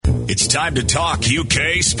It's time to talk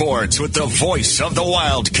UK sports with the voice of the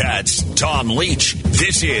Wildcats, Tom Leach.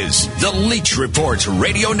 This is the Leach Report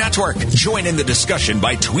Radio Network. Join in the discussion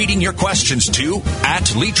by tweeting your questions to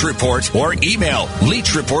 @LeachReport or email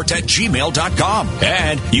leachreport@gmail.com.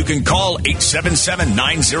 And you can call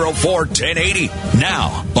 877-904-1080.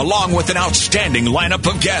 Now, along with an outstanding lineup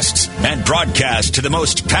of guests and broadcast to the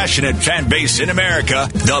most passionate fan base in America,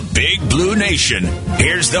 the Big Blue Nation.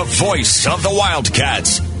 Here's the voice of the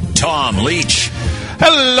Wildcats, Tom Leach.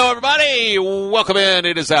 Hello, everybody. Welcome in.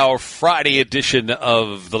 It is our Friday edition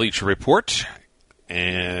of the Leach Report.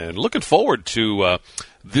 And looking forward to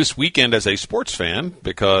this weekend as a sports fan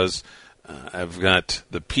because I've got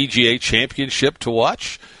the PGA Championship to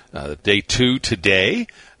watch. Day 2 today.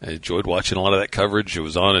 I enjoyed watching a lot of that coverage. It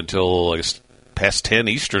was on until, I guess, past 10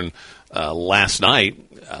 Eastern last night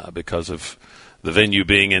because of the venue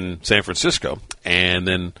being in San Francisco. And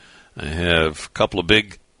then I have a couple of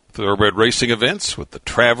big thoroughbred racing events with the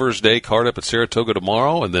Travers Day card up at Saratoga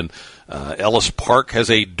tomorrow, and then Ellis Park has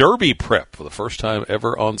a Derby prep for the first time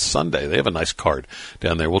ever on Sunday. They have a nice card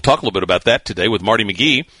down there. We'll talk a little bit about that today with Marty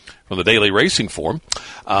McGee from the Daily Racing Form.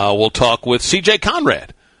 We'll talk with CJ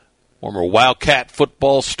Conrad, former Wildcat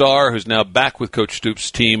football star who's now back with Coach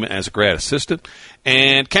Stoops' team as a grad assistant,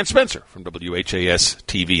 and Ken Spencer from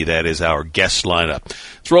WHAS-TV. That is our guest lineup.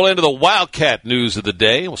 Let's roll into the Wildcat news of the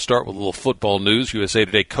day. We'll start with a little football news. USA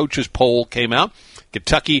Today coaches poll came out.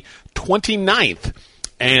 Kentucky 29th.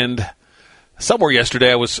 And somewhere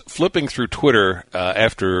yesterday I was flipping through Twitter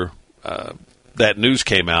after that news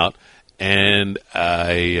came out, and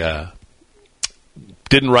I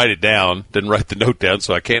didn't write it down, didn't write the note down,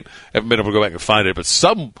 so haven't been able to go back and find it. But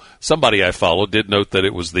somebody I follow did note that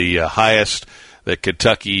it was the highest that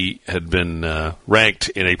Kentucky had been ranked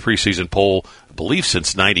in a preseason poll, I believe,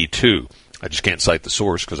 since '92. I just can't cite the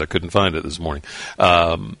source because I couldn't find it this morning.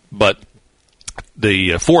 But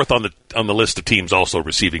the fourth on the list of teams also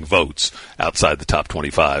receiving votes outside the top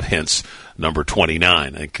 25, hence number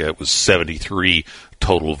 29. I think it was 73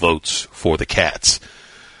 total votes for the Cats.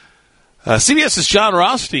 CBS's John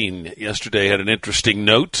Rothstein yesterday had an interesting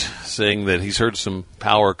note saying that he's heard some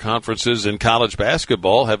power conferences in college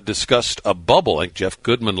basketball have discussed a bubble. I think Jeff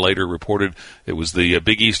Goodman later reported it was the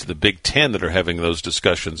Big East and the Big Ten that are having those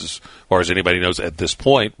discussions as far as anybody knows at this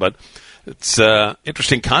point. But it's an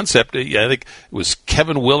interesting concept. I think it was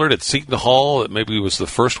Kevin Willard at Seton Hall that maybe was the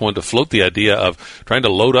first one to float the idea of trying to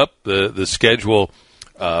load up the schedule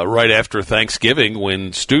right after Thanksgiving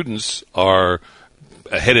when students are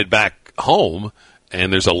headed back home,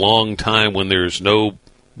 and there's a long time when there's not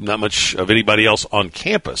much of anybody else on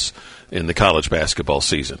campus in the college basketball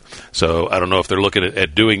season. So I don't know if they're looking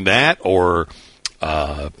at doing that or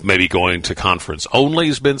maybe going to conference only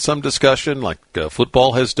has been some discussion like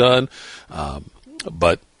football has done.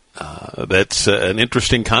 But that's an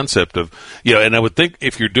interesting concept of, and I would think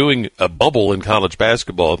if you're doing a bubble in college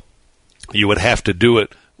basketball, you would have to do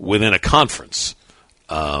it within a conference.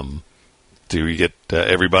 Do you get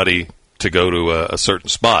everybody to go to a certain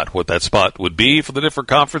spot? What that spot would be for the different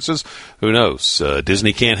conferences, who knows?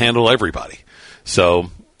 Disney can't handle everybody.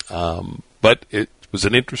 So, but it was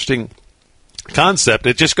an interesting concept.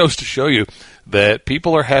 It just goes to show you that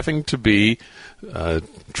people are having to be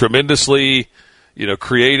tremendously,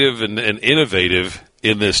 creative and innovative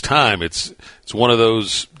in this time. It's one of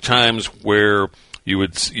those times where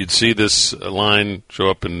you'd see this line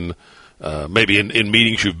show up in maybe in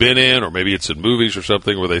meetings you've been in, or maybe it's in movies or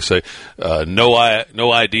something where they say,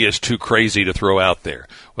 no idea is too crazy to throw out there.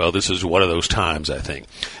 Well, this is one of those times, I think.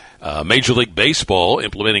 Major League Baseball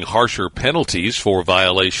implementing harsher penalties for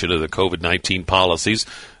violation of the COVID-19 policies,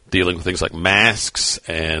 dealing with things like masks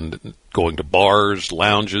and going to bars,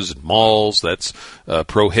 lounges, and malls. That's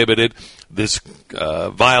prohibited. This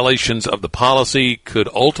violations of the policy could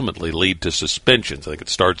ultimately lead to suspensions. I think it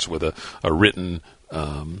starts with a written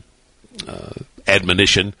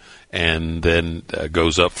admonition and then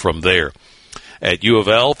goes up from there. At U of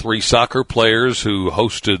L, 3 soccer players who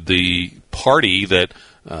hosted the party that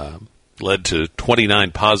led to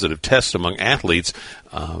 29 positive tests among athletes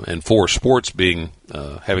and 4 sports being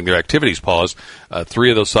having their activities paused. 3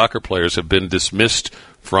 of those soccer players have been dismissed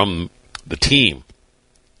from the team.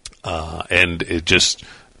 And it just,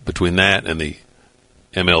 between that and the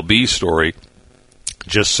MLB story,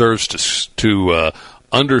 just serves to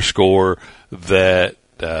underscore that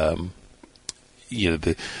there's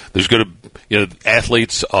going to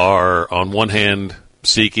athletes are on one hand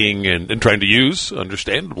seeking and trying to use,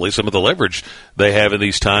 understandably, some of the leverage they have in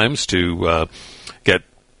these times to get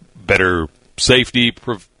better safety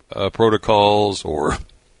protocols or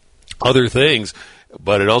other things.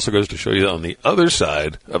 but it also goes to show you on the other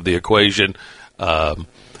side of the equation, the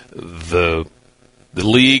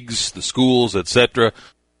leagues, the schools, etc.,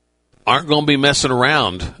 aren't going to be messing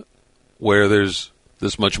around where there's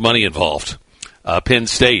this much money involved. Penn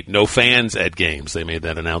State, no fans at games. They made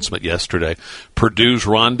that announcement yesterday. Purdue's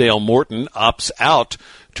Rondale Morton opts out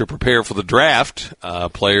to prepare for the draft. Star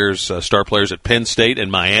players at Penn State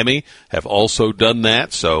and Miami have also done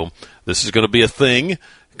that. So this is going to be a thing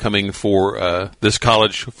coming for this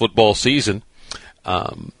college football season.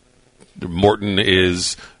 Morton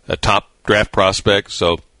is a top draft prospect,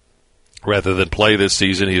 so rather than play this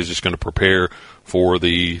season, he is just going to prepare for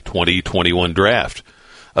the 2021 draft.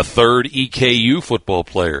 A third EKU football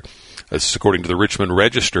player, this is according to the Richmond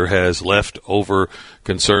Register, has left over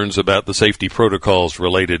concerns about the safety protocols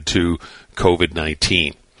related to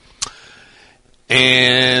COVID-19.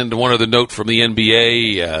 And one other note from the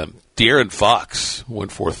NBA, De'Aaron Fox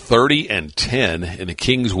went for 30-10 in the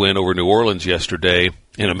Kings win over New Orleans yesterday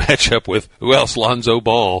in a matchup with, who else? Lonzo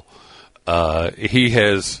Ball. He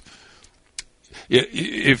has,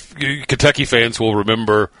 if Kentucky fans will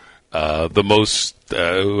remember who I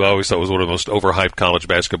always thought was one of the most overhyped college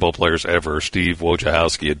basketball players ever, Steve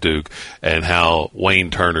Wojciechowski at Duke, and how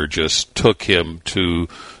Wayne Turner just took him to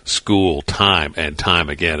school time and time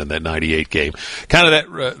again in that 98 game. Kind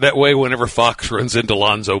of that way whenever Fox runs into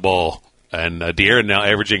Lonzo Ball. And De'Aaron now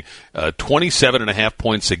averaging 27.5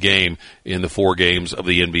 points a game in the 4 games of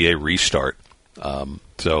the NBA restart.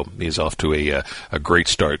 So he's off to a great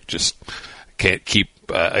start. Just can't keep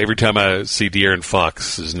every time I see De'Aaron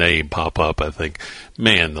Fox's name pop up, I think,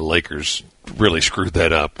 man, the Lakers really screwed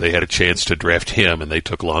that up. They had a chance to draft him, and they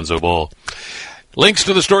took Lonzo Ball. Links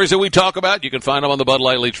to the stories that we talk about, you can find them on the Bud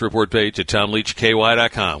Light Leach Report page at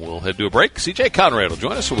TomLeachKY.com. We'll head to a break. CJ Conrad will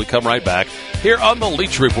join us when we come right back here on the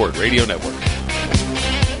Leach Report Radio Network.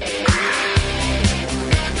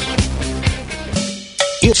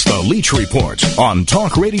 It's the Leach Report on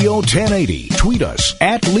Talk Radio 1080. Tweet us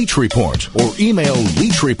at Leach Report or email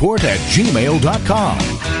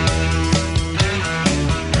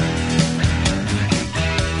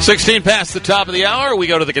leachreport@gmail.com. 16 past the top of the hour. We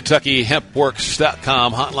go to the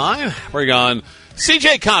KentuckyHempWorks.com hotline. Bring on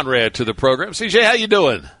CJ Conrad to the program. CJ, how you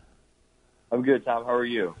doing? I'm good, Tom. How are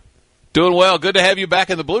you? Doing well. Good to have you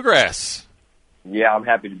back in the Bluegrass. Yeah, I'm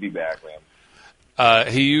happy to be back, man.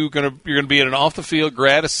 You're going to be in an off-the-field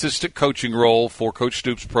grad assistant coaching role for Coach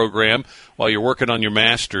Stoops' program while you're working on your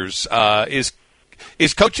master's. Is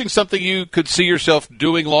coaching something you could see yourself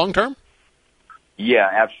doing long-term? Yeah,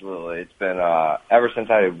 absolutely. It's been ever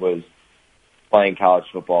since I was playing college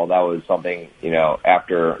football, that was something,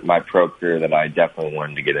 after my pro career that I definitely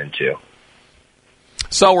wanted to get into.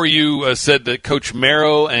 Saw where you said that Coach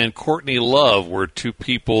Marrow and Courtney Love were two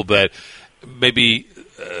people that maybe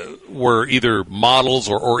were either models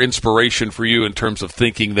or inspiration for you in terms of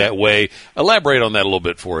thinking that way. Elaborate on that a little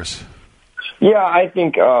bit for us. Yeah, I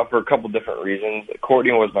think for a couple different reasons.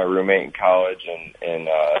 Courtney was my roommate in college and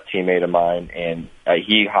a teammate of mine, and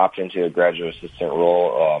he hopped into a graduate assistant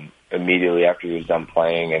role immediately after he was done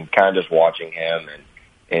playing, and kind of just watching him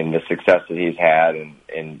and the success that he's had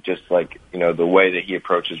and just like, the way that he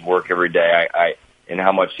approaches work every day and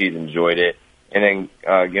how much he's enjoyed it. And then,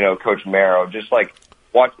 Coach Marrow, just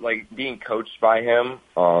being coached by him,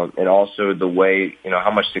 and also the way,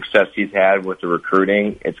 how much success he's had with the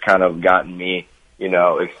recruiting, it's kind of gotten me,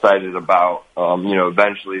 excited about,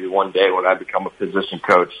 eventually one day when I become a position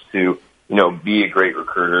coach to, be a great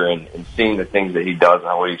recruiter and seeing the things that he does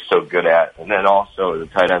and what he's so good at. And then also the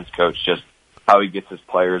tight ends coach, just how he gets his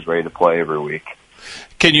players ready to play every week.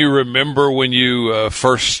 Can you remember when you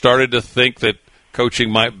first started to think that coaching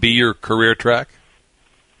might be your career track?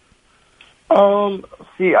 I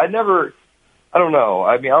don't know.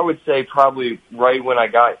 I mean, I would say probably right when I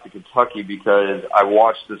got to Kentucky, because I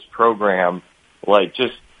watched this program,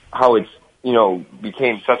 just how it's,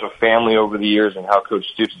 became such a family over the years, and how Coach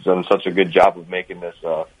Stoops has done such a good job of making this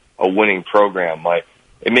a winning program.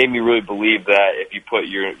 It made me really believe that if you put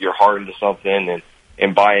your heart into something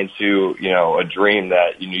and buy into, a dream,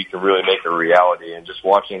 that, you can really make a reality. And just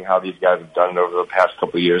watching how these guys have done it over the past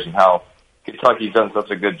couple of years, and how Kentucky's done such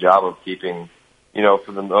a good job of keeping,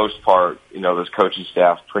 for the most part, this coaching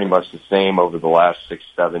staff pretty much the same over the last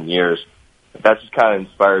 6-7 years. That just kind of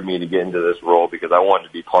inspired me to get into this role, because I wanted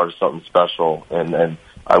to be part of something special. And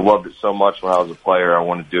I loved it so much when I was a player. I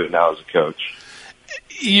wanted to do it now as a coach.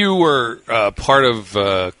 You were part of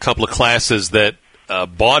a couple of classes that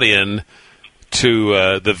bought in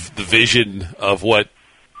to the vision of what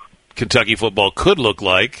Kentucky football could look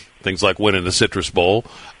like, things like winning the Citrus Bowl,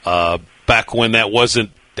 back when that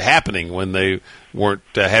happening when they weren't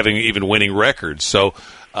having even winning records. So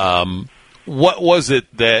what was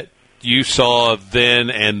it that you saw then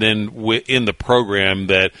and then in the program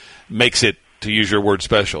that makes it, to use your word,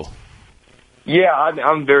 special? Yeah,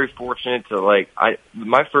 I'm very fortunate to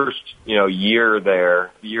my first year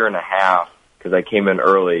there, year and a half, because I came in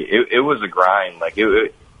early. It was a grind.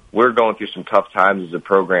 We're going through some tough times as a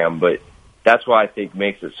program, but that's why I think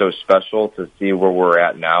makes it so special to see where we're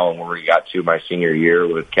at now and where we got to my senior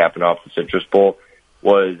year with capping off the Citrus Bowl.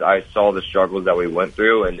 Was I saw the struggles that we went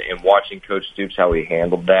through, and watching Coach Stoops how he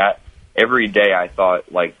handled that. Every day I thought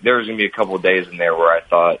there was going to be a couple of days in there where I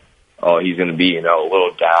thought, oh, he's going to be, a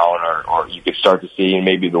little down, or you could start to see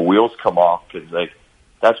maybe the wheels come off, because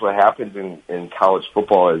that's what happens in college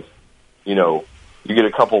football is, you get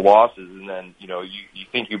a couple losses and then, you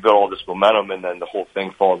think you build all this momentum and then the whole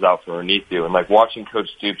thing falls out from underneath you. And watching Coach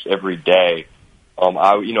Stoops every day, I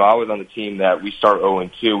was on the team that we start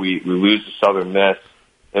 0-2, we lose to Southern Miss,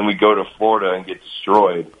 then we go to Florida and get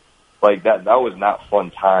destroyed. That was not fun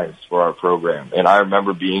times for our program. And I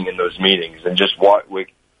remember being in those meetings and just going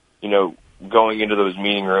into those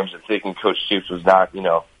meeting rooms and thinking Coach Stoops was not,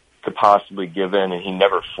 could possibly give in, and he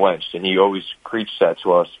never flinched. And he always preached that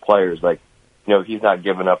to us players, he's not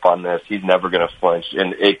giving up on this. He's never going to flinch.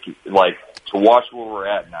 And to watch where we're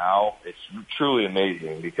at now, it's truly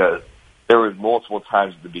amazing, because there was multiple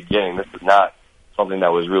times at the beginning. This is not something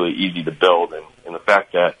that was really easy to build. And the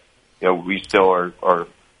fact that, we still are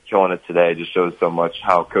killing it today just shows so much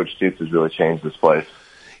how Coach Stoops has really changed this place.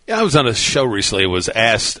 Yeah, I was on a show recently. I was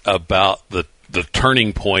asked about the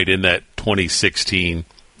turning point in that 2016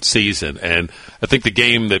 season, and I think the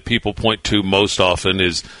game that people point to most often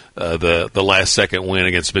is the last second win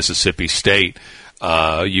against Mississippi State.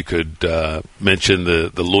 You could mention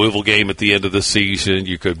the Louisville game at the end of the season.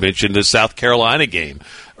 You could mention the South Carolina game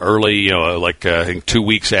early, I think 2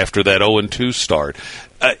 weeks after that 0-2 start.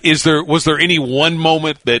 Was there any one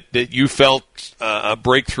moment that you felt a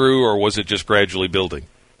breakthrough, or was it just gradually building?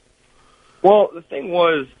 Well, the thing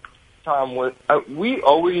was, Tom, I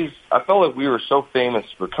felt like we were so famous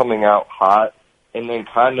for coming out hot and then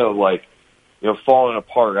kind of falling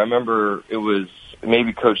apart. I remember it was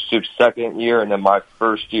maybe Coach Stoops' second year and then my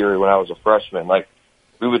first year when I was a freshman.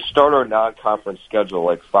 We would start our non-conference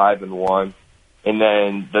schedule 5-1, and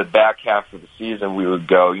then the back half of the season we would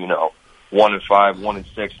go, 1-5,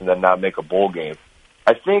 1-6, and then not make a bowl game.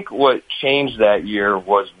 I think what changed that year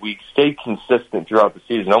was we stayed consistent throughout the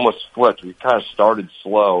season, almost flipped. We kind of started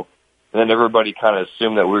slow, and then everybody kind of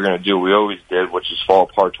assumed that we were going to do what we always did, which is fall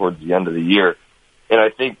apart towards the end of the year. And I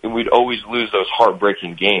think we'd always lose those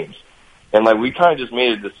heartbreaking games. And we kind of just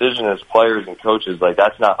made a decision as players and coaches,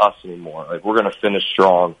 that's not us anymore. We're going to finish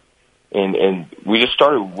strong. And we just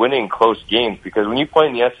started winning close games, because when you play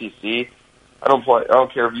in the SEC, I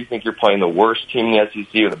don't care if you think you're playing the worst team in the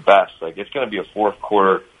SEC or the best. It's going to be a four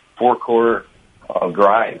quarter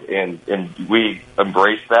grind, and we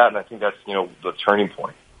embrace that, and I think that's the turning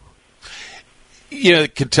point.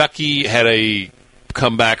 Kentucky had a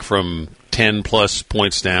comeback from 10-plus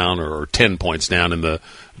points down, or 10 points down in the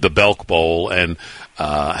Belk Bowl, and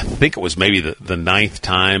I think it was maybe the ninth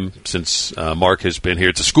time since Mark has been here.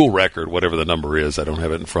 It's a school record, whatever the number is. I don't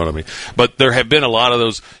have it in front of me. But there have been a lot of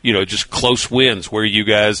those, just close wins where you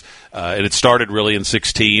guys, and it started really in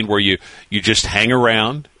 16, where you just hang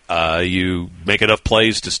around, you make enough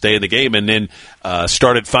plays to stay in the game, and then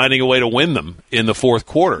started finding a way to win them in the fourth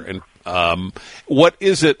quarter. And what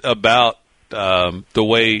is it about the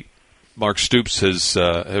way Mark Stoops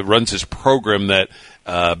runs his program that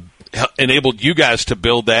enabled you guys to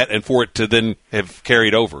build that and for it to then have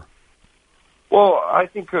carried over? Well, I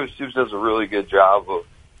think Coach Stoops does a really good job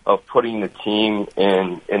of putting the team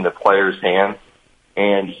in the players' hands,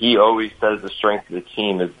 and he always says the strength of the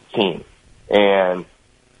team is the team. And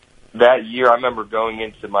that year, I remember going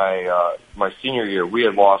into my senior year, we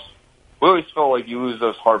had lost. We always felt like you lose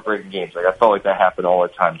those heartbreaking games. I felt like that happened all the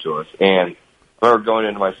time to us. And I remember going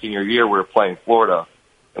into my senior year, we were playing Florida,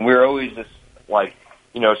 and we were always just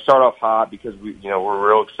start off hot because we're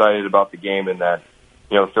real excited about the game, and that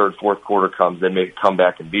third, fourth quarter comes, they may come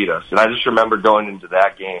back and beat us. And I just remember going into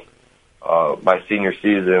that game, my senior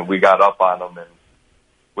season, we got up on them, and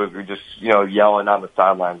we were just yelling on the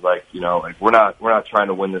sidelines we're not trying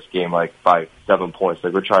to win this game by 7 points,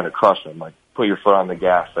 we're trying to crush them, put your foot on the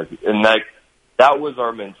gas, and that was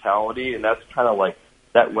our mentality, and that's kind of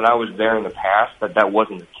that when I was there in the past, that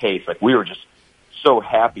wasn't the case. We were just so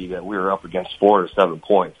happy that we were up against Florida 7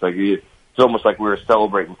 points. It's almost like we were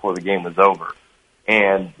celebrating before the game was over.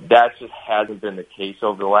 And that just hasn't been the case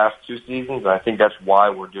over the last two seasons. And I think that's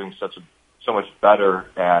why we're doing so much better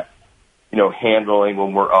at handling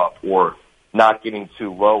when we're up or not getting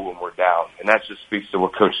too low when we're down. And that just speaks to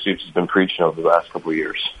what Coach Stoops has been preaching over the last couple of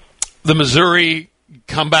years. The Missouri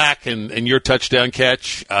comeback and your touchdown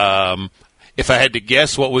catch, if I had to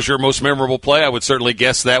guess what was your most memorable play, I would certainly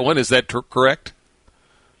guess that one. Is that correct?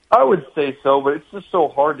 I would say so, but it's just so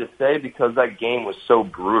hard to say because that game was so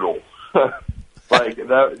brutal. Like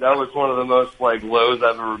that was one of the most lows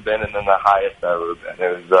I've ever been, and then the highest I've ever been.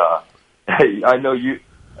 It was. I know you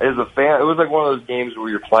as a fan. It was like one of those games where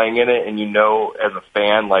you're playing in it, and as a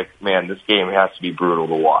fan, man, this game has to be brutal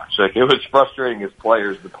to watch. Like it was frustrating as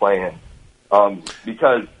players to play in,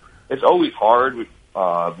 because it's always hard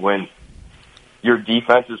when your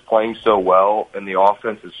defense is playing so well and the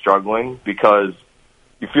offense is struggling because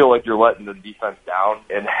you feel like you're letting the defense down,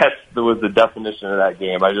 and that was the definition of that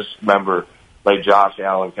game. I just remember, Josh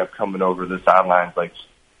Allen kept coming over the sidelines,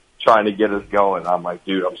 trying to get us going. I'm like,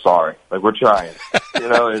 dude, I'm sorry. We're trying,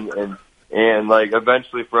 and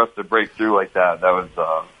eventually for us to break through like that was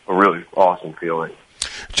a really awesome feeling.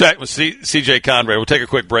 Chat with CJ Conrad. We'll take a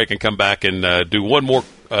quick break and come back and do one more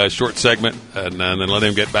short segment and then let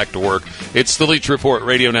him get back to work. It's the Leach Report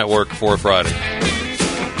Radio Network for Friday.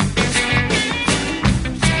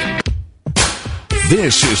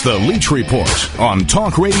 This is the Leach Report on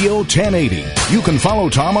Talk Radio 1080. You can follow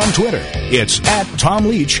Tom on Twitter. It's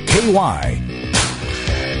 @TomLeachKY.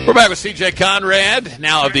 We're back with CJ Conrad,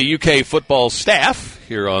 now of the UK football staff,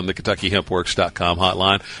 here on the KentuckyHempWorks.com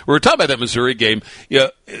hotline. We were talking about that Missouri game.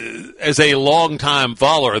 As a long-time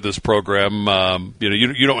follower of this program,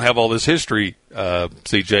 you don't have all this history,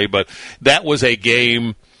 CJ, but that was a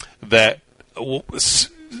game that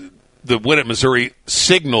the win at Missouri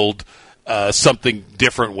signaled something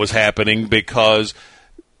different was happening because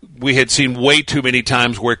we had seen way too many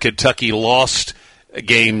times where Kentucky lost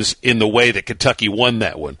games in the way that Kentucky won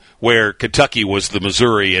that one, where Kentucky was the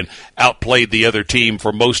Missouri and outplayed the other team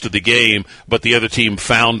for most of the game, but the other team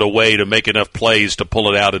found a way to make enough plays to pull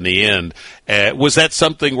it out in the end. Was that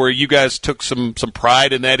something where you guys took some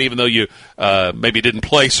pride in that, even though you maybe didn't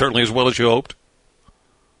play certainly as well as you hoped?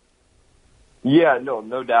 Yeah,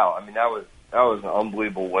 no doubt. I mean, that was an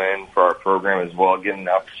unbelievable win for our program as well, getting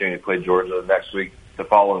the opportunity to play Georgia the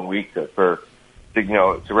following week to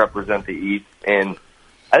represent the East. And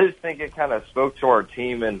I just think it kind of spoke to our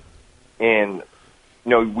team and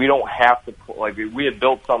we don't have to, we had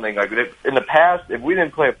built something in the past, if we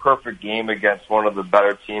didn't play a perfect game against one of the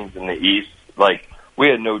better teams in the East, we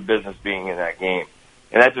had no business being in that game.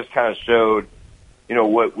 And that just kind of showed,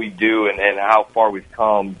 what we do and how far we've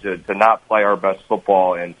come to not play our best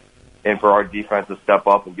football and for our defense to step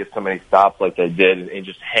up and get so many stops like they did and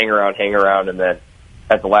just hang around, and then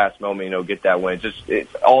at the last moment, get that win.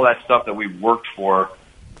 It's all that stuff that we worked for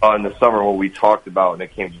in the summer, what we talked about, and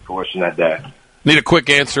it came to fruition that day. Need a quick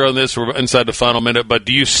answer on this. We're inside the final minute, but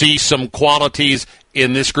do you see some qualities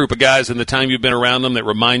in this group of guys in the time you've been around them that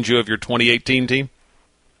remind you of your 2018 team?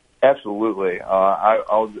 Absolutely.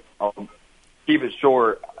 I'll keep it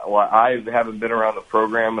short. I haven't been around the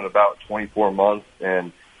program in about 24 months,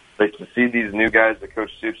 and to see these new guys that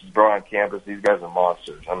Coach Stoops has brought on campus, these guys are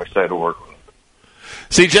monsters. I'm excited to work with them.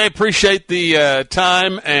 CJ, appreciate the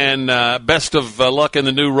time, and best of luck in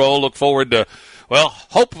the new role. Look forward to,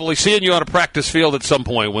 hopefully seeing you on a practice field at some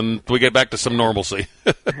point when we get back to some normalcy.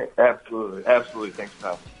 Absolutely. Thanks,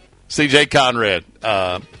 Tom. CJ Conrad,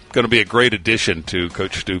 going to be a great addition to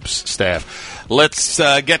Coach Stoops' staff. Let's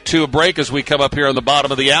get to a break as we come up here on the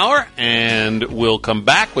bottom of the hour, and we'll come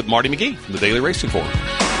back with Marty McGee from the Daily Racing Form.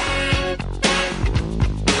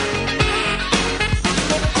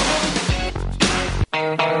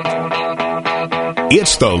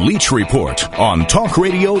 It's the Leach Report on Talk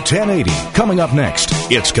Radio 1080. Coming up next,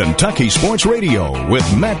 it's Kentucky Sports Radio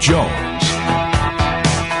with Matt Jones.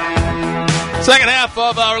 Second half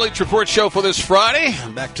of our Leach Report show for this Friday.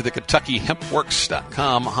 Back to the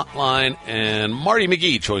KentuckyHempWorks.com hotline, and Marty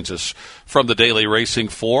McGee joins us from the Daily Racing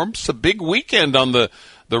Form. It's a big weekend on the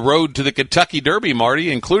road to the Kentucky Derby,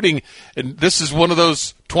 Marty, including, and this is one of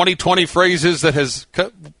those 2020 phrases that has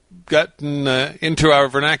gotten into our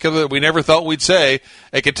vernacular that we never thought we'd say,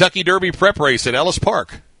 a Kentucky Derby prep race at Ellis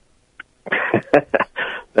Park.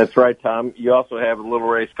 That's right, Tom. You also have a little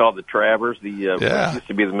race called the Travers. It used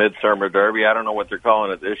to be the Midsummer Derby. I don't know what they're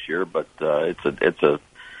calling it this year, but it's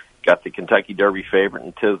got the Kentucky Derby favorite,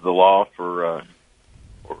 and Tiz the Law for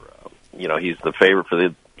he's the favorite for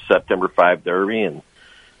the September 5 Derby, and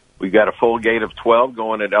we've got a full gate of 12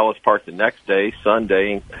 going at Ellis Park the next day,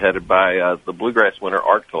 Sunday, headed by the Bluegrass winner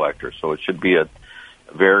Art Collector. So it should be a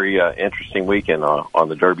very interesting weekend on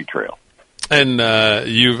the Derby Trail. And I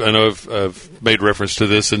know I've made reference to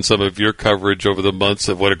this in some of your coverage over the months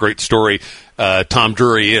of what a great story Tom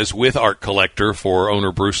Drury is with Art Collector for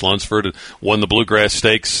owner Bruce Lunsford, and won the Bluegrass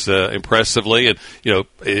Stakes impressively. And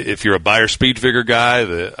if you're a buyer speed figure guy,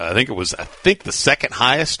 I think the second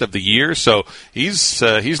highest of the year. So he's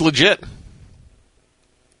legit.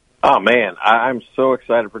 Oh, man, I'm so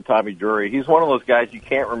excited for Tommy Drury. He's one of those guys you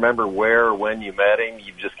can't remember where or when you met him.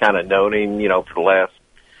 You've just kind of known him, for the last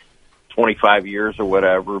 25 years or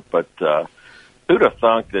whatever. But who'd have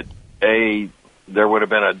thunk that, A, there would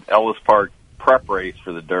have been an Ellis Park prep race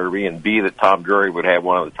for the Derby, and B, that Tom Drury would have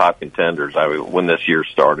one of the top contenders when this year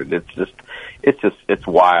started. It's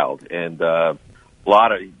wild. And a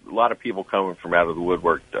lot of people coming from out of the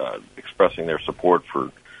woodwork expressing their support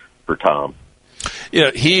for Tom.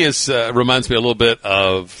 He reminds me a little bit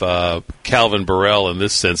of Calvin Burrell in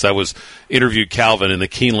this sense. I interviewed Calvin in the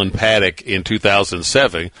Keeneland paddock in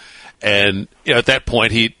 2007, and at that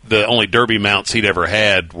point, the only Derby mounts he'd ever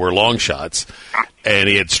had were long shots, and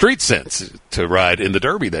he had street sense to ride in the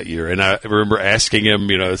Derby that year. And I remember asking him,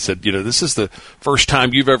 I said, this is the first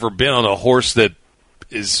time you've ever been on a horse that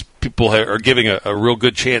people are giving a real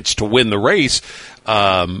good chance to win the race.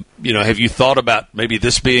 Have you thought about maybe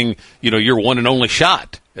this being, your one and only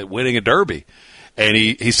shot at winning a Derby? And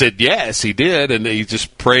he said, yes, he did. And he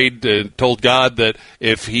just prayed and told God that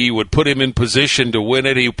if he would put him in position to win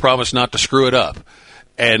it, he promised not to screw it up.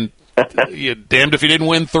 And you're damned if he didn't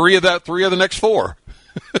win three of the next four.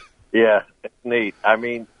 Yeah, it's neat. I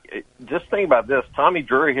mean, just think about this. Tommy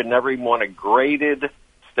Drury had never even won a graded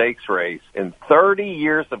stakes race in 30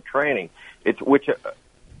 years of training, which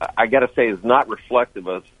I got to say is not reflective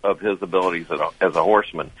of his abilities as a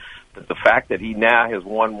horseman. But the fact that he now has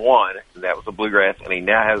won one, and that was the Bluegrass, and he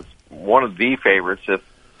now has one of the favorites, if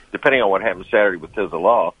depending on what happens Saturday with Tiz the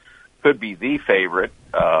Law, could be the favorite.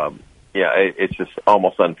 It's just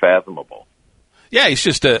almost unfathomable. Yeah, he's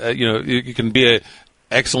just you can be an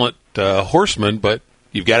excellent horseman, but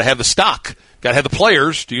you've got to have the stock, got to have the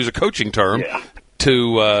players, to use a coaching term,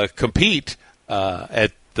 to compete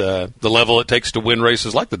at the level it takes to win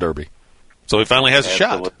races like the Derby. So he finally has a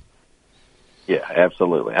shot. Yeah,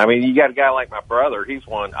 absolutely. I mean, you got a guy like my brother. He's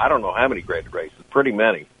won, I don't know how many graded races, pretty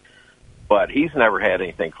many. But he's never had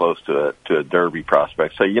anything close to a Derby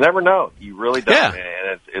prospect. So you never know. You really don't. Yeah.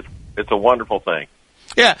 And it's a wonderful thing.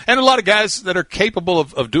 Yeah, and a lot of guys that are capable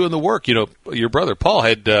of doing the work. Your brother Paul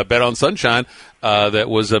had Bet on Sunshine that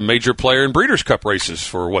was a major player in Breeders' Cup races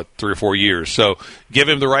for, 3 or 4 years. So give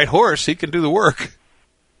him the right horse, he can do the work.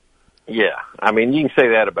 Yeah, I mean, you can say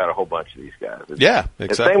that about a whole bunch of these guys. Yeah,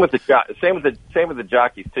 exactly. Same with the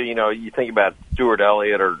jockeys too. You think about Stuart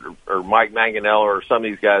Elliott or Mike Manganello or some of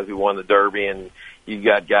these guys who won the Derby, and you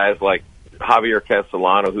got guys like Javier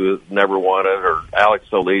Castellano who has never won it, or Alex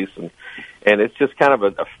Solis, and it's just kind of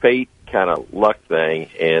a fate kind of luck thing.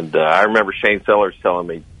 And I remember Shane Sellers telling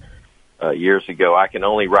me years ago, I can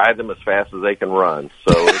only ride them as fast as they can run.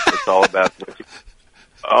 So it's all about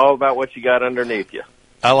what you got underneath you.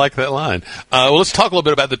 I like that line. Well, let's talk a little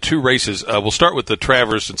bit about the two races. We'll start with the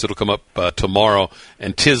Travers since it'll come up tomorrow,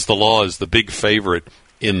 and Tiz the Law is the big favorite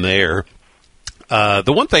in there.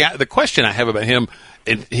 The question I have about him,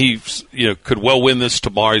 and he could well win this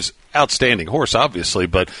tomorrow. He's outstanding horse, obviously,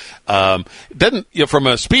 but doesn't from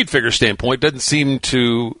a speed figure standpoint he seems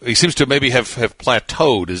to maybe have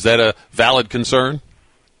plateaued. Is that a valid concern?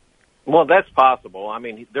 Well, that's possible. I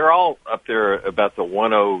mean, they're all up there about the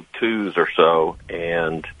 102s or so,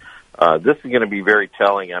 and this is going to be very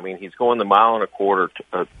telling. I mean, he's going the 1.25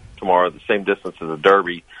 miles tomorrow, the same distance as the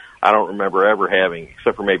Derby. I don't remember ever having,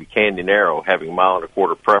 except for maybe Canyon Arrow, having 1.25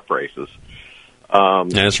 mile prep races.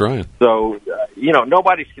 That's right. So,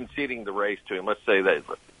 nobody's conceding the race to him. Let's say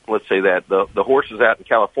that the horses out in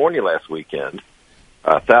California last weekend.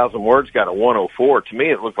 1,000 Words got a 104. To me,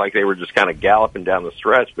 it looked like they were just kind of galloping down the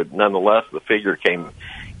stretch, but nonetheless, the figure came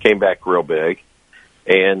back real big.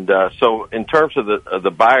 And so, in terms of the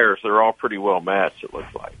buyers, they're all pretty well matched. It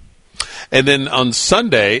looks like. And then on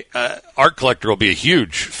Sunday, Art Collector will be a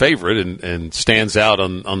huge favorite and stands out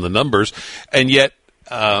on the numbers, and yet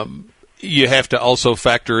you have to also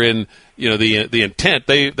factor in the intent.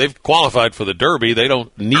 They've qualified for the Derby. They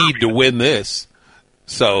don't need to win this.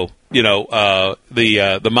 So, the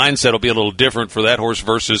mindset will be a little different for that horse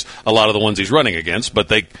versus a lot of the ones he's running against,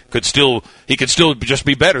 but he could still just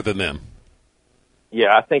be better than them.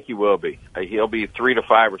 Yeah, I think he will be. He'll be 3 to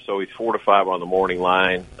 5 or so. He's 4 to 5 on the morning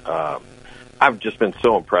line. I've just been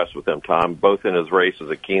so impressed with him, Tom, both in his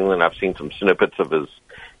races at Keeneland. I've seen some snippets of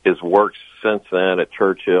his works since then at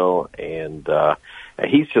Churchill, and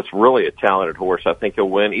he's just really a talented horse. I think he'll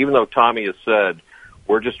win, even though Tommy has said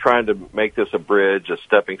we're just trying to make this a bridge, a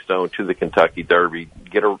stepping stone to the Kentucky Derby,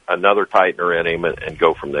 get another tightener in him, and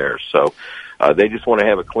go from there. So they just want to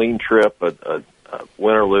have a clean trip, a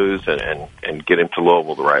win or lose, and get him to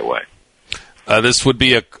Louisville the right way. This would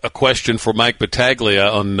be a question for Mike Battaglia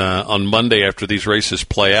on Monday after these races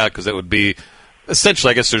play out, because that would be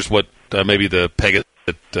essentially, I guess there's maybe the peg at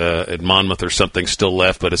Monmouth or something still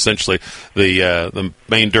left, but essentially the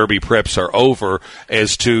main Derby preps are over.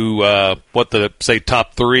 As to what the, say,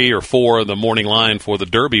 top 3 or 4 of the morning line for the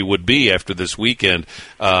Derby would be after this weekend,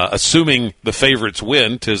 assuming the favorites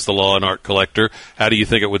win, 'tis the law and art collector, how do you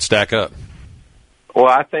think it would stack up? Well,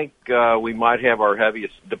 I think we might have our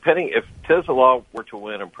heaviest, depending if Tiz the Law were to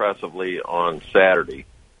win impressively on Saturday.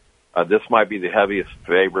 This might be the heaviest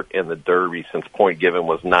favorite in the Derby since Point Given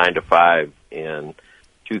was 9-5 in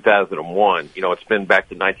 2001. You know, it's been back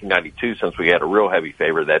to 1992 since we had a real heavy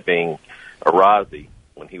favorite, that being Arazi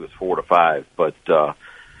when he was 4-5. But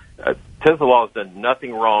Tiz the Law has done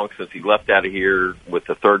nothing wrong since he left out of here with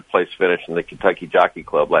the 3rd place finish in the Kentucky Jockey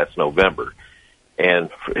Club last November. And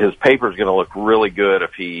his paper is going to look really good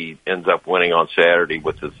if he ends up winning on Saturday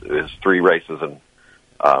with his 3 races and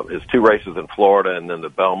his 2 races in Florida, and then the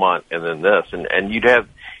Belmont, and then this. And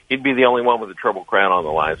he'd be the only one with a Triple Crown on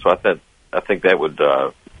the line. So I think that would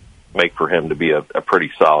make for him to be a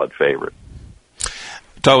pretty solid favorite.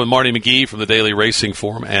 Talking with Marty McGee from the Daily Racing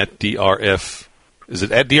Forum at DRF. Is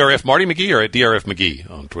it at DRF Marty McGee or at DRF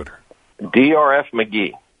McGee on Twitter? DRF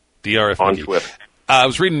McGee. DRF on McGee. Twitter. I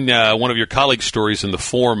was reading one of your colleagues' stories in the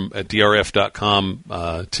forum at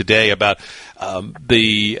drf.com today about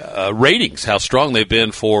the ratings, how strong they've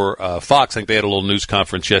been for Fox. I think they had a little news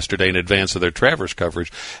conference yesterday in advance of their Travers coverage,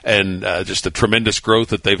 and just the tremendous growth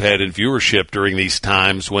that they've had in viewership during these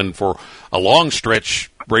times when, for a long stretch,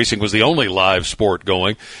 racing was the only live sport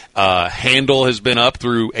going. Handle has been up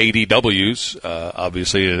through ADWs,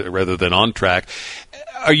 obviously, rather than on track.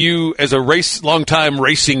 Are you, as a long-time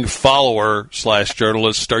racing follower /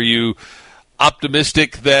 journalist, are you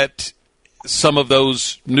optimistic that some of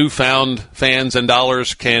those newfound fans and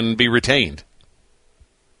dollars can be retained?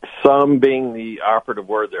 Some being the operative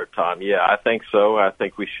word there, Tom. Yeah, I think so. I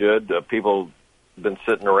think we should. People have been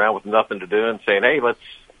sitting around with nothing to do and saying, hey, what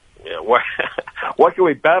can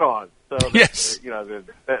we bet on? So yes.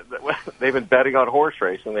 They've been betting on horse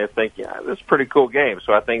racing. They think, this is a pretty cool game.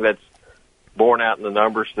 So I think that's borne out in the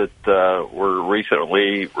numbers that were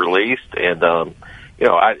recently released. And,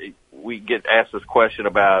 we get asked this question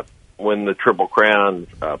about when the Triple Crown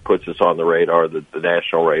puts us on the radar, the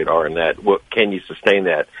national radar, and that, can you sustain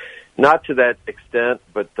that? Not to that extent,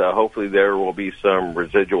 but hopefully there will be some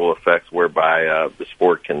residual effects whereby the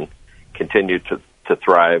sport can continue to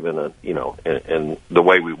thrive in the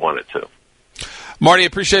way we want it to. Marty,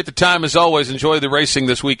 appreciate the time as always. Enjoy the racing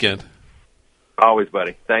this weekend. Always,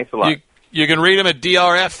 buddy. Thanks a lot. You can read them at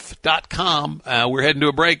drf.com. We're heading to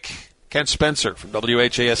a break. Kent Spencer from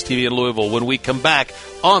WHAS-TV in Louisville when we come back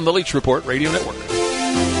on the Leach Report Radio Network.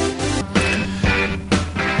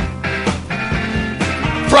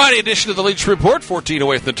 Friday edition of the Leach Report, 14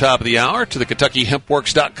 away from the top of the hour. To the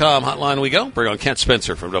KentuckyHempWorks.com hotline we go. Bring on Kent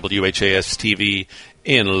Spencer from WHAS-TV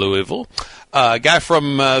in Louisville. A guy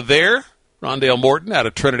from there, Rondale Morton, out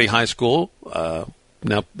of Trinity High School,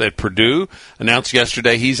 now at Purdue, announced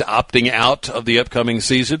yesterday he's opting out of the upcoming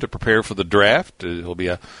season to prepare for the draft. He'll be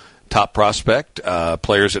a top prospect.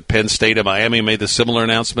 Players at Penn State and Miami made the similar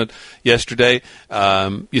announcement yesterday.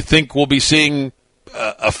 You think we'll be seeing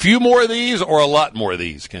a few more of these or a lot more of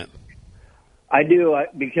these, Kent? I do,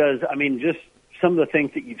 because, just some of the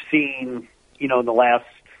things that you've seen, in the last,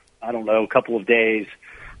 couple of days.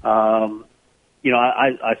 I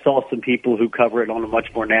saw some people who cover it on a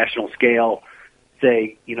much more national scale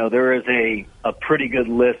say, there is a pretty good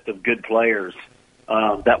list of good players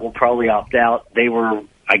that will probably opt out. They were,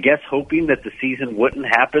 I guess, hoping that the season wouldn't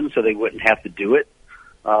happen so they wouldn't have to do it.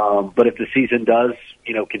 But if the season does,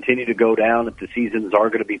 continue to go down, if the seasons are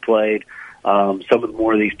going to be played, some of the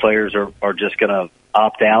more of these players are just going to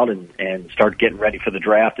opt out and start getting ready for the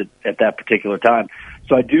draft at that particular time.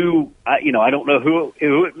 So I don't know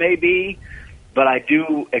who it may be, but I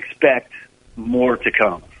do expect more to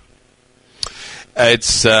come.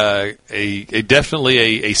 It's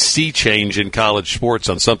definitely a sea change in college sports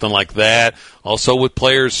on something like that. Also with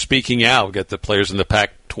players speaking out. We've got the players in the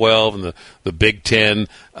Pac-12 and the Big Ten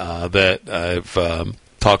that have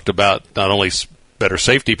talked about not only better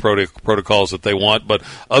safety protocols that they want, but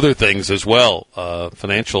other things as well,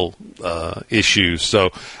 financial issues. So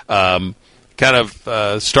kind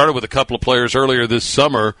of started with a couple of players earlier this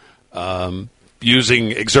summer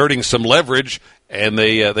exerting some leverage, and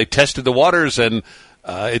they tested the waters, and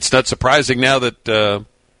it's not surprising now that,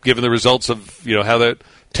 given the results of how that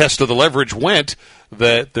test of the leverage went,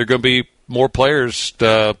 that there are going to be more players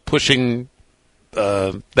pushing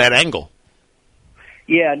that angle.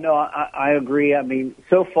 Yeah, no, I agree. I mean,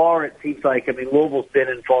 so far it seems like, Louisville's been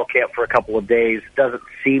in fall camp for a couple of days. It doesn't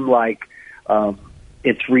seem like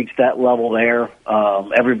it's reached that level there.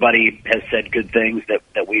 Everybody has said good things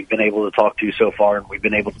that we've been able to talk to so far, and we've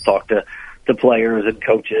been able to talk to players and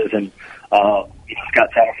coaches. And Scott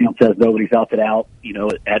Satterfield says nobody's out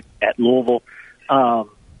at Louisville.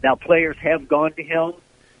 Now, players have gone to him.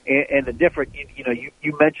 And the different,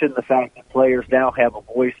 you mentioned the fact that players now have a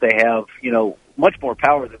voice. They have, much more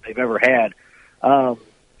power than they've ever had.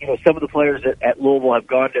 Some of the players at Louisville have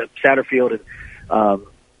gone to Satterfield and,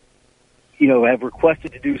 have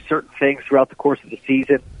requested to do certain things throughout the course of the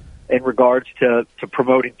season in regards to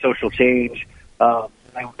promoting social change.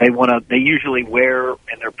 They usually wear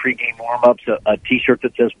in their pregame warm-ups a T-shirt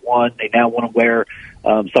that says "One." They now want to wear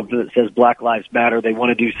something that says Black Lives Matter. They want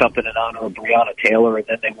to do something in honor of Breonna Taylor, and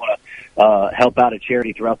then they want to help out a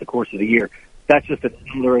charity throughout the course of the year. That's just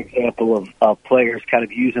another example of players kind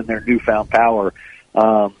of using their newfound power.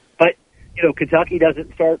 But Kentucky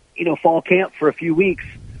doesn't start fall camp for a few weeks.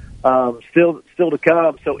 Still to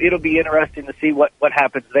come. So it'll be interesting to see what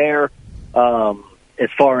happens there. As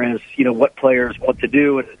far as, what players want to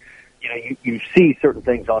do. And, you see certain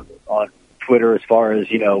things on Twitter as far as,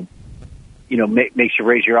 makes you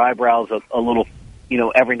raise your eyebrows a little,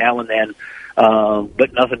 every now and then,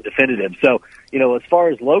 but nothing definitive. So, as far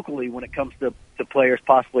as locally, when it comes to players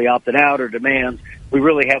possibly opting out or demands, we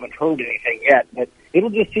really haven't heard anything yet. But it'll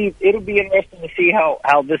be interesting to see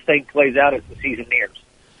how this thing plays out as the season nears.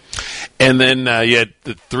 And then you had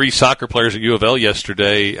the 3 soccer players at U of L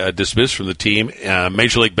yesterday dismissed from the team.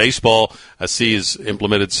 Major League Baseball, I see, has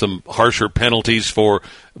implemented some harsher penalties for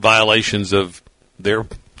violations of their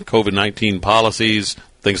COVID-19 policies,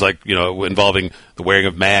 things like, involving the wearing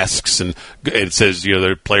of masks. And it says,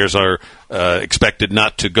 their players are expected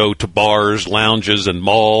not to go to bars, lounges, and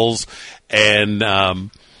malls. And,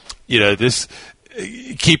 this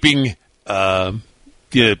keeping,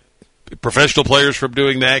 professional players from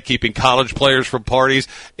doing that, keeping college players from parties,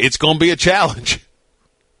 it's going to be a challenge.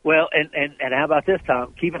 Well, and how about this,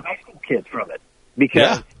 Tom? Keeping high school kids from it.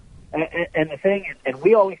 Because, and the thing, and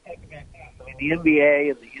we always talk about this, the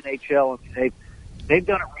NBA and the NHL, they've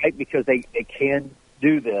done it right because they can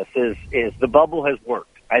do this, is the bubble has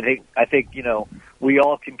worked. I think, we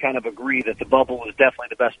all can kind of agree that the bubble is definitely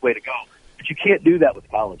the best way to go. But you can't do that with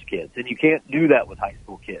college kids, and you can't do that with high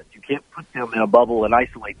school kids. You can't put them in a bubble and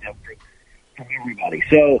isolate them from everybody.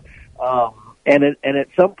 So, and at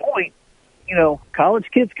some point, college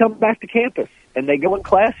kids come back to campus and they go in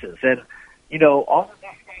classes, and all of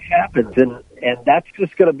that stuff happens, and that's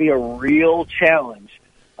just going to be a real challenge.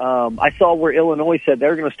 I saw where Illinois said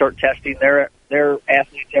they're going to start testing their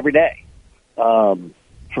athletes every day for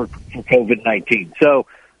COVID-19. So.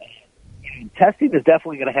 Testing is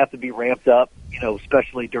definitely going to have to be ramped up,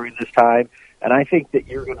 especially during this time. And I think that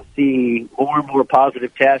you're going to see more and more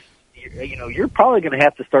positive tests. You're probably going to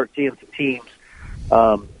have to start seeing some teams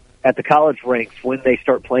at the college ranks when they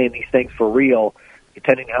start playing these things for real,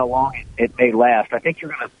 depending on how long it may last. I think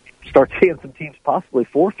you're going to start seeing some teams possibly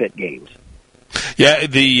forfeit games. Yeah, I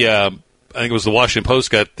think it was the Washington Post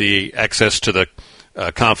got the access to the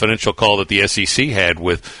confidential call that the SEC had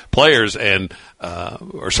with players and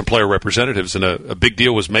or some player representatives, and a big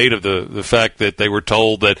deal was made of the fact that they were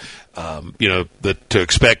told that that to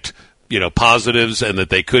expect positives, and that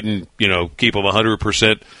they couldn't keep them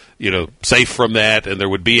 100% safe from that, and there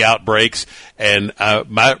would be outbreaks. And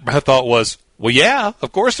my thought was, well, yeah,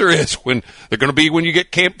 of course there is. When they're going to be when you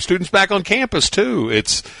get students back on campus too.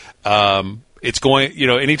 It's going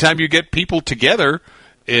anytime you get people together.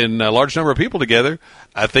 In a large number of people together,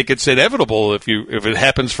 I think it's inevitable if it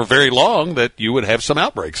happens for very long that you would have some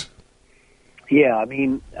outbreaks. Yeah, I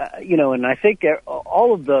mean, and I think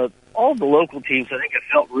all of the local teams, I think, have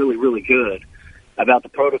felt really, really good about the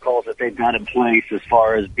protocols that they've got in place as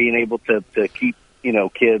far as being able to keep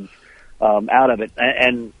kids out of it.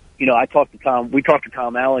 And I talked to Tom. We talked to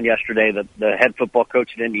Tom Allen yesterday, the head football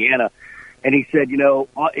coach at Indiana. And he said,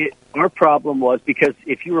 our problem was because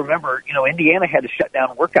if you remember, Indiana had to shut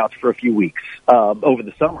down workouts for a few weeks over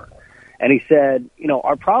the summer. And he said,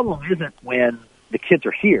 our problem isn't when the kids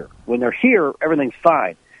are here. When they're here, everything's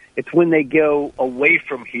fine. It's when they go away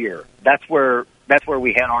from here. That's where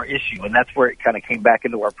we had our issue, and that's where it kind of came back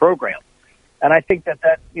into our program. And I think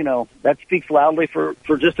that speaks loudly for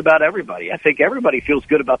just about everybody. I think everybody feels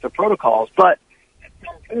good about their protocols, but at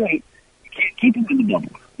some point, you can't keep them in the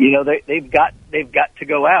bubble. They've got to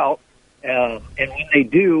go out And when they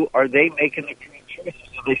do, are they making the correct choices?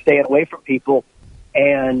 Are they staying away from people?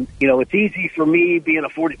 And, it's easy for me being a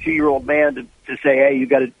 42-year-old man to say, hey, you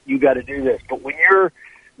got to do this. But when you're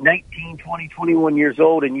 19, 20, 21 years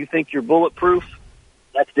old and you think you're bulletproof,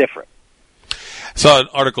 that's different. Saw an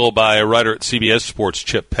article by a writer at CBS Sports,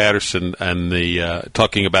 Chip Patterson, and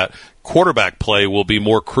talking about quarterback play will be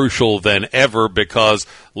more crucial than ever because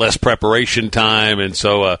less preparation time. And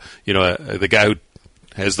so, the guy who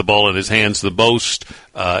has the ball in his hands the most,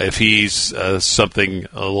 if he's something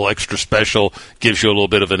a little extra special, gives you a little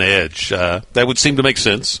bit of an edge. That would seem to make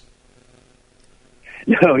sense.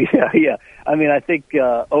 No, yeah. I mean, I think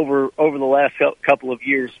over the last couple of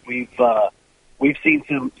years, we've seen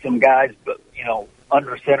some guys,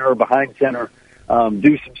 under center or behind center,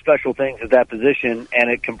 do some special things at that position,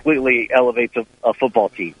 and it completely elevates a football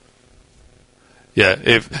team. Yeah,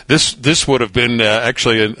 if this would have been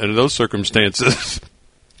actually in those circumstances,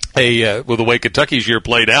 with the way Kentucky's year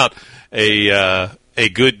played out, a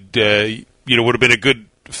good would have been a good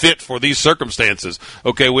fit for these circumstances.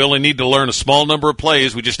 Okay, we only need to learn a small number of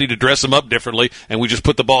plays. We just need to dress them up differently, and we just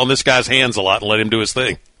put the ball in this guy's hands a lot and let him do his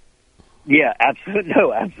thing. Yeah,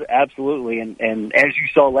 absolutely. And as you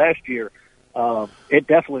saw last year, it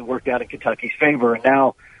definitely worked out in Kentucky's favor. And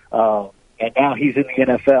now he's in the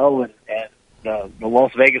NFL, and the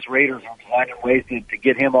Las Vegas Raiders are finding ways to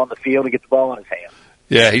get him on the field and get the ball in his hands.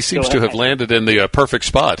 Yeah, he seems to have landed in the perfect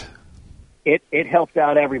spot. It helped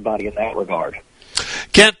out everybody in that regard.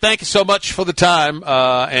 Kent, thank you so much for the time,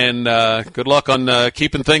 and good luck on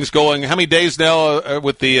keeping things going. How many days now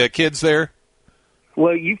with the kids there?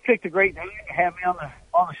 Well, you've picked a great day to have me on the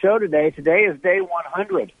show today. Today is day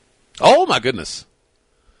 100. Oh my goodness!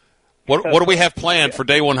 What do we have planned for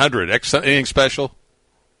day 100? Anything special?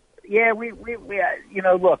 Yeah, we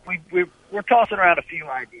look, we're tossing around a few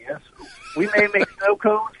ideas. We may make snow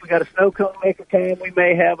cones. We got a snow cone maker time. We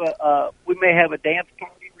may have a dance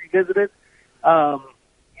party revisited.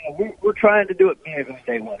 We're trying to do it big on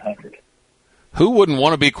day 100. Who wouldn't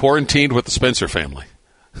want to be quarantined with the Spencer family?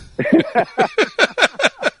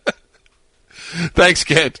 Thanks,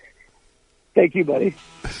 Kent. Thank you, buddy.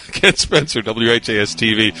 Kent Spencer,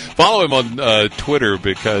 WHAS-TV. Follow him on Twitter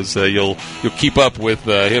because you'll keep up with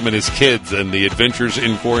him and his kids and the adventures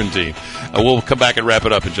in quarantine. We'll come back and wrap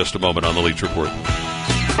it up in just a moment on the Leach Report.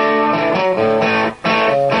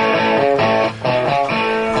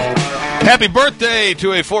 Happy birthday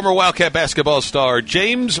to a former Wildcat basketball star,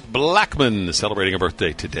 James Blackman, celebrating a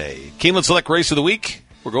birthday today. Keeneland Select Race of the Week.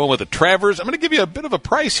 We're going with the Travers. I'm going to give you a bit of a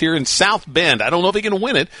price here in South Bend. I don't know if he can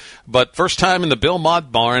win it, but first time in the Bill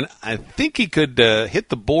Mott barn. I think he could hit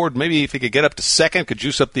the board. Maybe if he could get up to second, could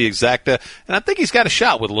juice up the exacta. And I think he's got a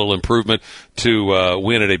shot with a little improvement to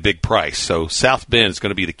win at a big price. So South Bend is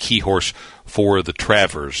going to be the key horse for the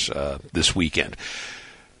Travers this weekend.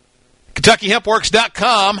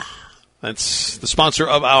 KentuckyHempWorks.com. That's the sponsor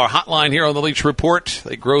of our hotline here on the Leach Report.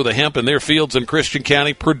 They grow the hemp in their fields in Christian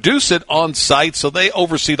County, produce it on site, so they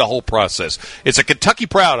oversee the whole process. It's a Kentucky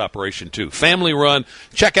Proud operation, too. Family run.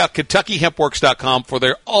 Check out KentuckyHempWorks.com for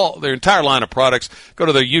their entire line of products. Go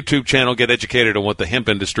to their YouTube channel, get educated on what the hemp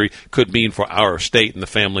industry could mean for our state and the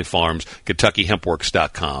family farms.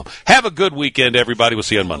 KentuckyHempWorks.com. Have a good weekend, everybody. We'll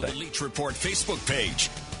see you on Monday. The Leach Report Facebook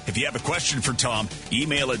page. If you have a question for Tom,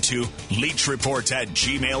 email it to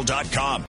leachreport@gmail.com.